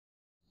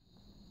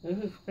This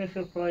is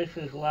Fisher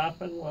Price's Laugh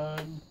and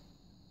Learn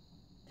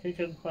Kick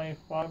and Play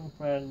Farm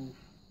Friends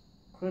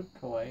Clip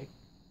Toy,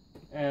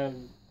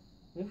 and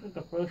this is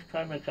the first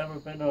time it's ever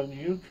been on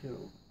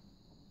YouTube,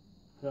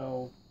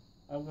 so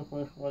I'm the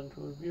first one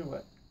to review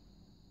it.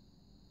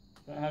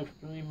 It has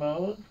 3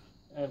 modes,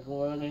 as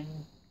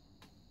learning,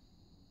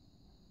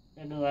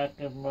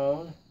 interactive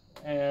mode,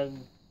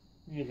 and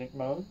music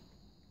mode.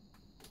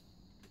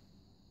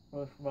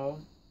 First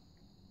mode,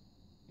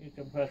 you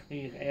can press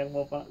these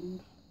animal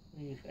buttons,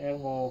 these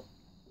animal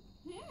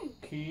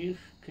keys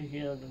to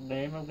hear the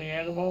name of the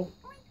animal,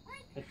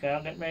 the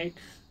sound it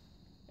makes,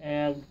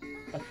 and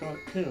a short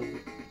tune.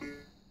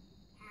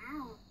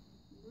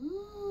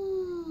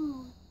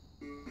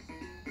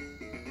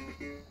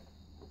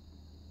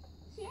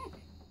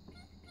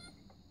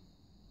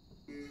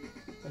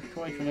 This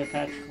toy can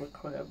attach to a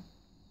crib.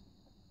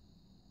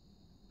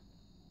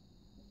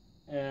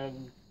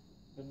 And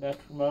the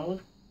next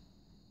mode,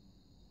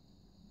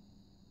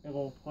 it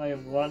will play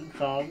one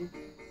song.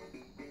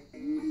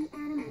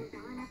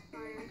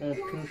 There's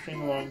 2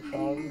 sing-along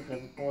songs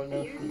and 4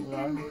 nursery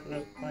rhymes that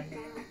it plays.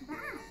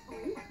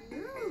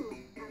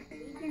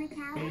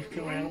 These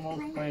 2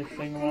 animals play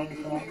sing-along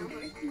songs.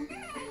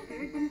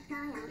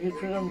 Each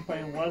of them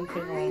play 1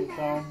 sing-along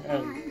song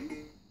and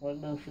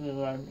 1 nursery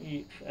rhyme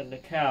each, and the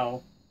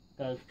cow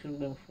does 2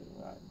 nursery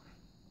rhymes.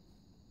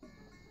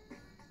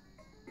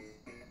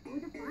 Oh,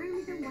 the farm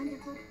is a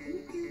wonderful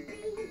place to be.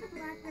 There's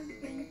lots of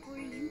things for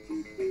you to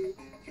see.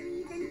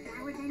 Trees and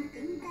flowers and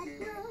things that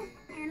grow.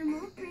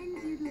 Animal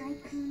friends you'd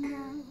like to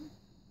know.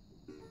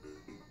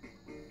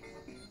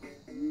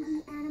 See the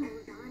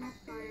animals on a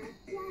farm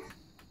just.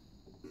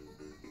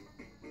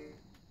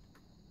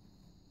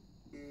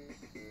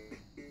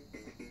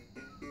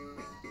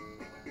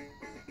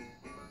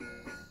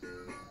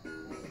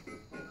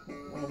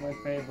 One of my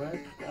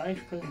favorites, the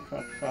ice cream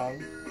truck song.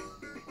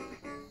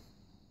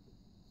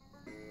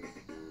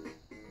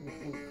 This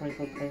is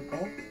Twinkle,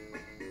 Twinkle.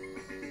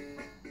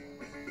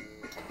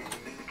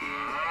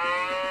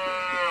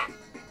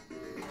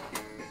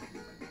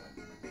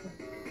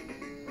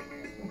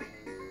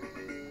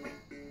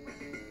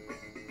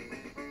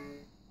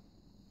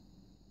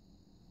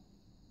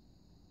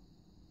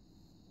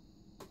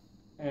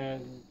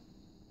 And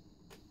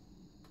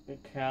the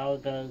cow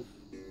does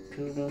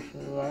 2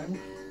 nursery rhymes.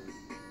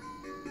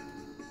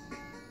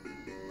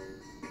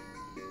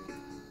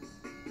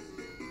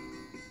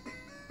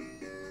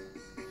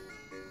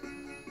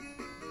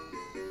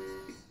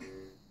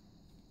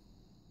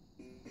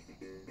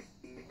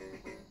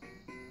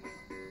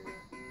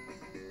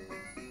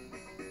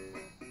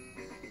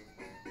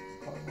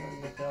 Farmer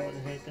In The Dell and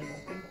Diddle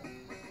Diddle.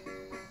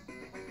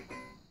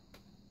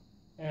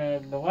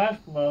 And the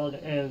last mode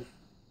is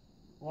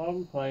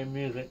long play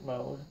music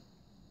mode,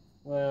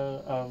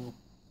 where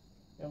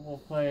it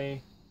will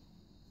play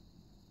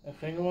a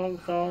sing-along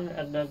song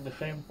and then the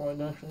same 4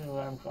 nursery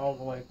rhymes all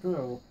the way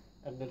through,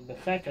 and then the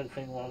second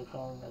sing-along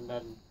song and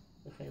then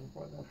the same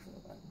 4 nursery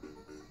rhymes.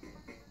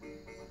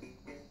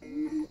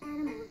 See the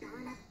animals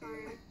on a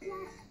farm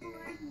just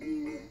for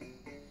you.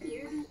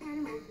 Hear the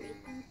animals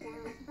making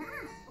sounds. Bah,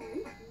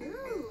 oink,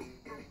 moo.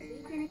 A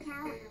pig and a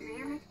cow and a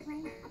ram at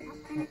play. A pup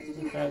and a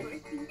chicken and a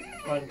horse.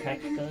 Fun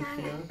textures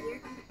here.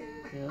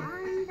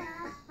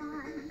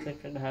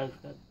 Chicken has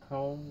the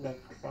comb that's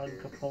fun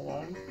to pull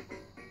on.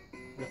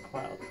 The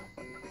clouds.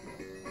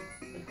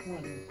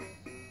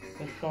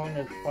 This song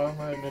is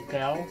Farmer In The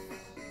Dell.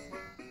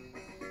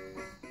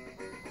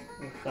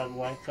 The sun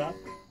lights up.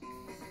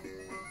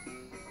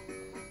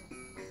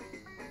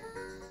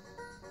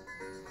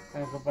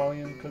 Has a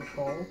volume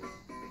control.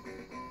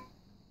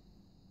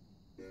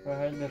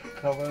 Behind this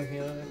cover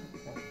here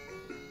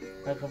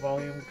has a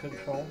volume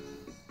control.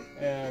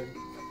 And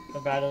the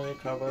battery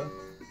cover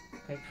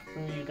takes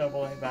 3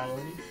 AA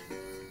batteries.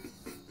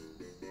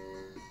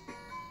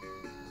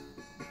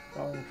 The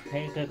song's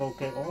Hey Diddle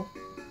Diddle.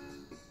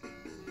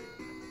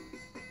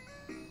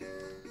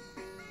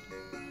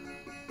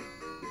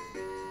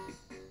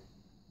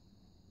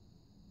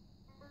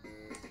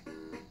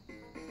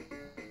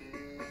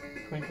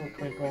 Twinkle,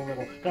 Twinkle,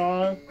 Little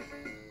Star.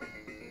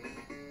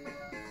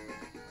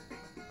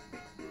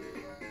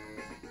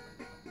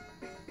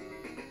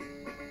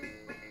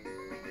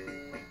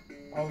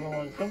 Although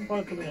on some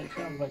parts of it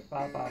sounds like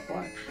Ba Ba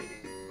Black Sheep.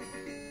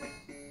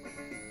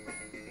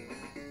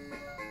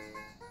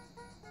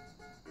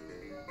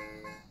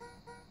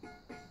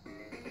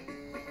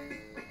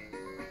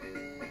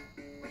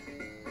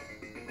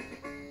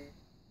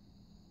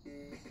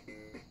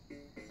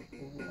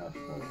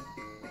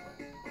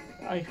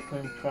 The ice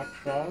cream truck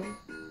song.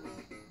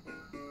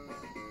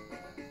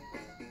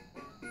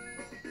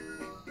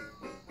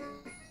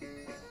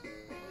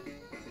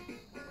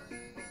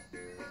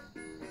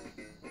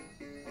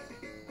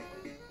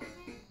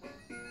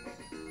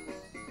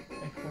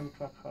 Ice cream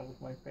truck song is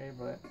my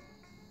favorite.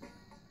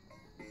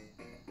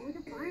 For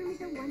the farm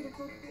is a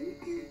wonderful place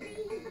to be,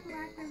 with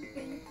lots of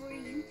things for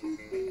you to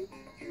see.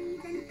 Trees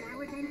and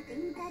flowers and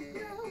things that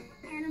grow.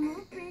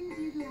 Animal friends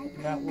you'd like to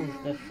know. That was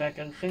the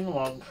second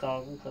sing-along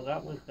song, so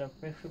that was the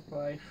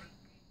Fisher-Price,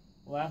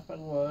 Laugh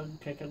and Learn,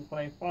 Tick and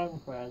Play Farm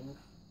Friends.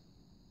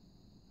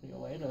 See you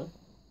later.